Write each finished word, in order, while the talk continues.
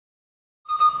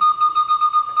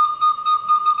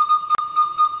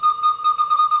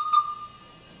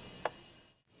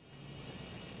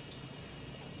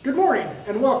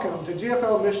and welcome to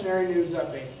GFL Missionary News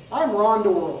Update. I'm Ron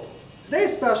DeWorld.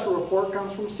 Today's special report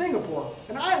comes from Singapore,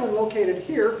 an island located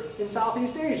here in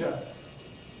Southeast Asia.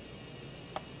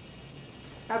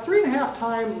 At 3.5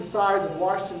 times the size of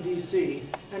Washington, D.C.,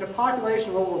 and a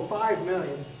population of over 5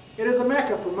 million, it is a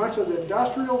mecca for much of the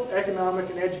industrial, economic,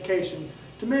 and education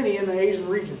to many in the Asian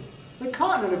region. The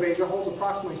continent of Asia holds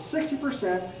approximately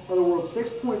 60% of the world's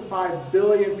 6.5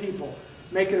 billion people,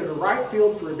 making it a ripe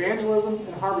field for evangelism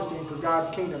and harvesting for God's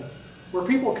kingdom, where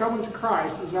people coming to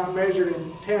Christ is not measured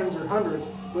in tens or hundreds,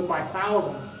 but by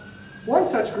thousands. One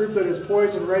such group that is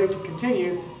poised and ready to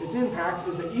continue its impact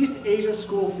is the East Asia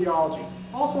School of Theology,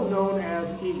 also known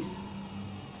as EAST.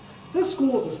 This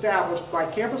school was established by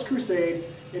Campus Crusade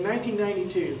in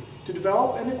 1992 to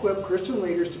develop and equip Christian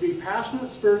leaders to be passionate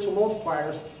spiritual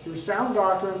multipliers through sound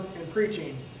doctrine and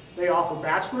preaching. They offer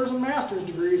bachelor's and master's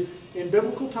degrees in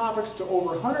biblical topics to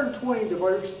over 120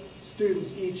 diverse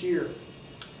students each year.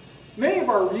 Many of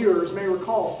our viewers may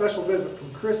recall a special visit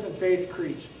from Chris and Faith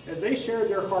Creech as they shared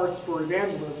their hearts for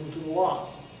evangelism to the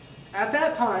lost. At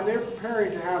that time, they were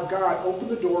preparing to have God open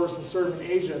the doors and serve in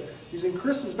Asia, using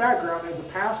Chris's background as a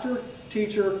pastor,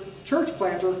 teacher, church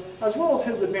planter, as well as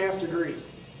his advanced degrees.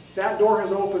 That door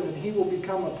has opened and he will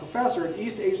become a professor at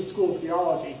East Asia School of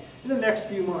Theology in the next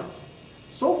few months.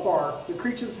 So far, the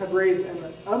Creeches have raised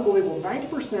an unbelievable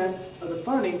 90% of the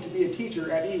funding to be a teacher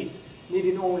at East,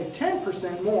 needing only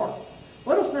 10% more.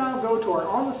 Let us now go to our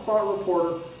on-the-spot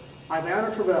reporter,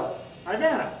 Ivana Travell.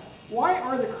 Ivana, why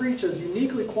are the Creeches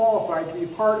uniquely qualified to be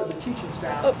part of the teaching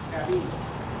staff at East?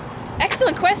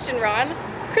 Excellent question, Ron.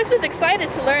 Chris was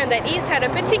excited to learn that East had a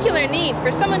particular need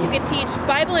for someone who could teach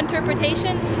Bible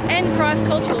interpretation and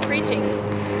cross-cultural preaching.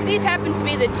 These happened to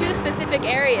be the two specific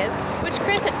areas which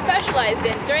Chris had specialized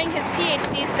in during his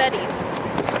PhD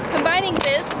studies. Combining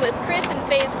this with Chris and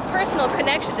Faith's personal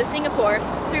connection to Singapore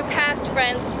through past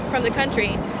friends from the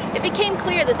country, it became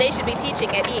clear that they should be teaching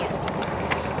at East.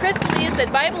 Chris believes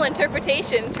that Bible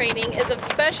interpretation training is of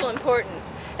special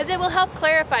importance, as it will help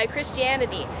clarify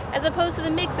Christianity as opposed to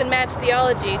the mix and match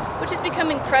theology which is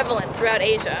becoming prevalent throughout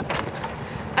Asia.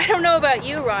 I don't know about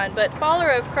you, Ron, but follower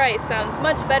of Christ sounds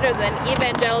much better than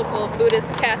evangelical,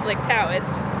 Buddhist, Catholic,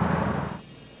 Taoist.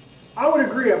 I would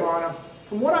agree, Ivana.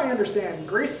 From what I understand,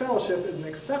 Grace Fellowship is an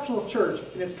exceptional church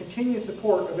in its continued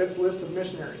support of its list of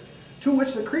missionaries, to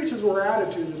which the Creeches were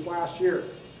added to this last year.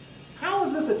 How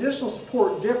is this additional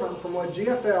support different from what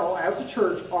GFL as a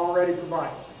church already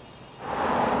provides?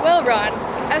 Well, Ron,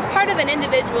 as part of an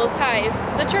individual's tithe,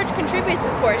 the church contributes a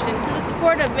portion to the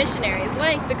support of missionaries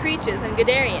like the Creeches and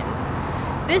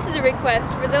Gadarians. This is a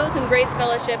request for those in Grace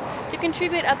Fellowship to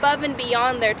contribute above and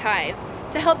beyond their tithe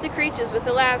to help the Creeches with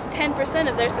the last 10%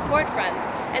 of their support funds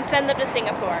and send them to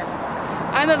Singapore.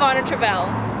 I'm Ivana Travell.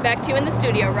 Back to you in the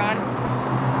studio, Ron.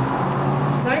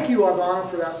 Thank you, Ivana,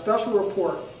 for that special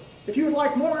report. If you would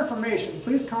like more information,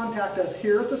 please contact us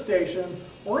here at the station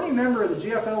or any member of the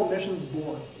GFL Missions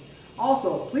Board.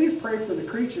 Also, please pray for the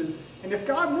Creeches, and if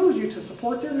God moves you to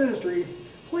support their ministry,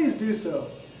 please do so.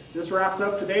 This wraps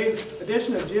up today's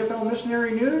edition of GFL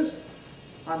Missionary News.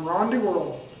 I'm Ron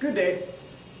DeWorld. Good day.